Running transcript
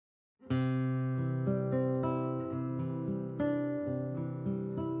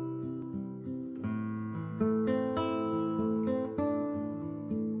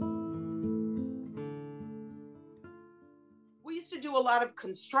a lot of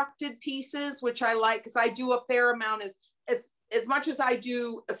constructed pieces, which I like because I do a fair amount as much as I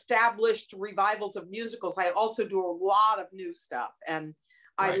do established revivals of musicals, I also do a lot of new stuff. And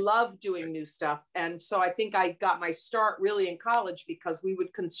I love doing new stuff. And so I think I got my start really in college because we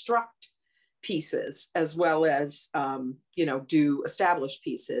would construct pieces as well as, you know, do established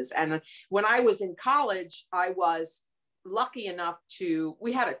pieces. And when I was in college, I was lucky enough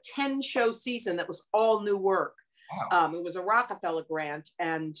we had a 10-show season that was all new work. Wow. It was a Rockefeller grant,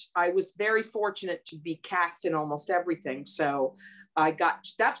 and I was very fortunate to be cast in almost everything. So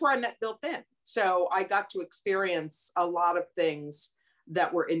that's where I met Bill Finn. So I got to experience a lot of things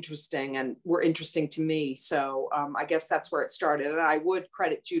that were interesting to me. So I guess that's where it started. And I would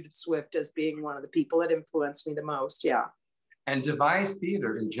credit Judith Swift as being one of the people that influenced me the most. Yeah. And devised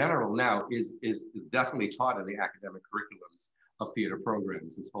theater in general now is definitely taught in the academic curriculums of theater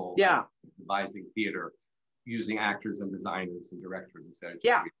programs, this whole devising theater, using actors and designers and directors and such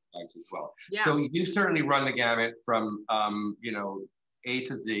as well. Yeah. So you certainly run the gamut from, you know, A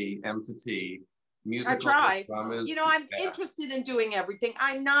to Z, M to T, musical, I try. dramas. You know, I'm interested in doing everything.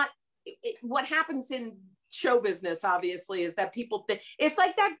 I'm not, what happens in show business, obviously, is that people think, it's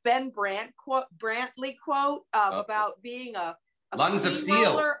like that Ben Brantley quote about being a lungs of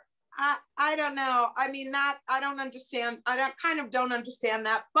steel. I don't know. I mean, I don't understand. Kind of don't understand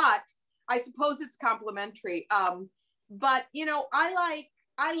that, but I suppose it's complimentary. But, you know, I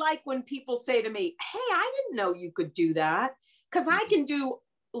like when people say to me, hey, I didn't know you could do that, because I can do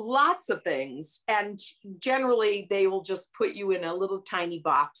lots of things. And generally they will just put you in a little tiny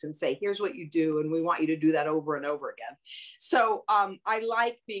box and say, here's what you do, and we want you to do that over and over again. So I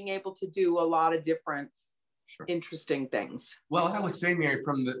like being able to do a lot of different interesting things. Well, I was saying, Mary,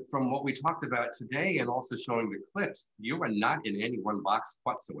 from what we talked about today and also showing the clips, you are not in any one box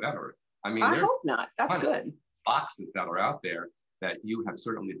whatsoever. I mean, I hope not. That's good. Boxes that are out there that you have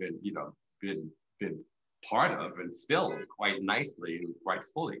certainly been, you know, been part of and filled quite nicely and quite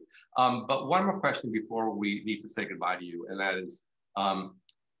fully. But one more question before we need to say goodbye to you, and that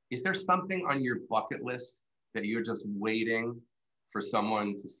is there something on your bucket list that you're just waiting for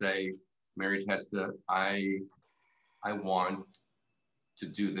someone to say, Mary Testa, I want to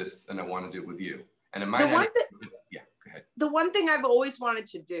do this, and I want to do it with you? And it might go ahead. The one thing I've always wanted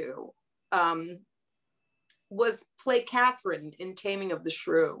to do was play Catherine in Taming of the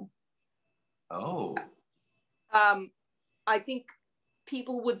Shrew. Oh. I think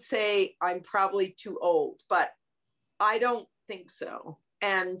people would say I'm probably too old, but I don't think so.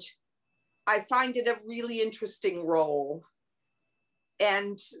 And I find it a really interesting role.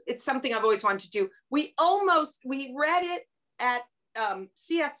 And it's something I've always wanted to do. We read it at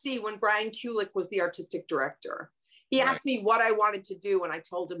CSC when Brian Kulick was the artistic director. He asked me what I wanted to do, and I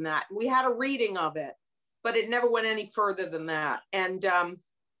told him that. We had a reading of it, but it never went any further than that. And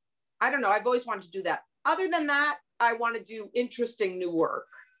I don't know, I've always wanted to do that. Other than that, I want to do interesting new work.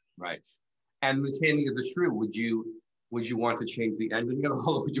 Right. And the Taming of the Shrew, would you want to change the ending at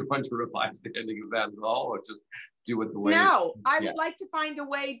all? Or would you want to revise the ending of that at all, or just do it the way? No, I would like to find a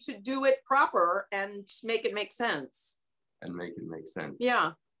way to do it proper and make it make sense. And make it make sense.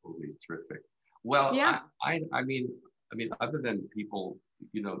 Yeah. Totally terrific. Well, yeah. I mean, other than people,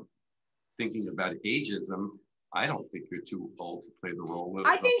 you know, thinking about ageism, I don't think you're too old to play the role of.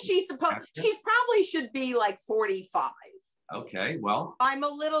 I think she's probably should be like 45. Okay, well. I'm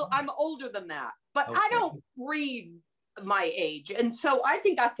older than that, but okay. I don't read my age. And so I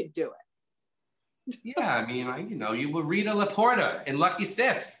think I could do it. Yeah, I mean, you know, you were Rita Laporta in Lucky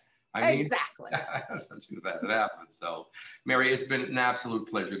Stiff. Exactly. That happened. So, Mary, it's been an absolute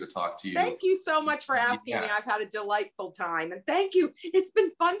pleasure to talk to you. Thank you so much for asking me. I've had a delightful time. And thank you. It's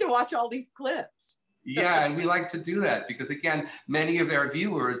been fun to watch all these clips. Yeah, and we like to do that because, again, many of our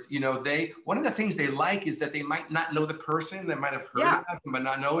viewers, you know, one of the things they like is that they might not know the person, they might have heard about them but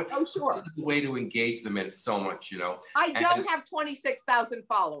not know it. Oh, sure. This is a way to engage them in it so much, you know. I don't have 26,000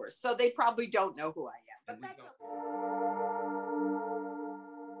 followers, so they probably don't know who I am. But that's okay.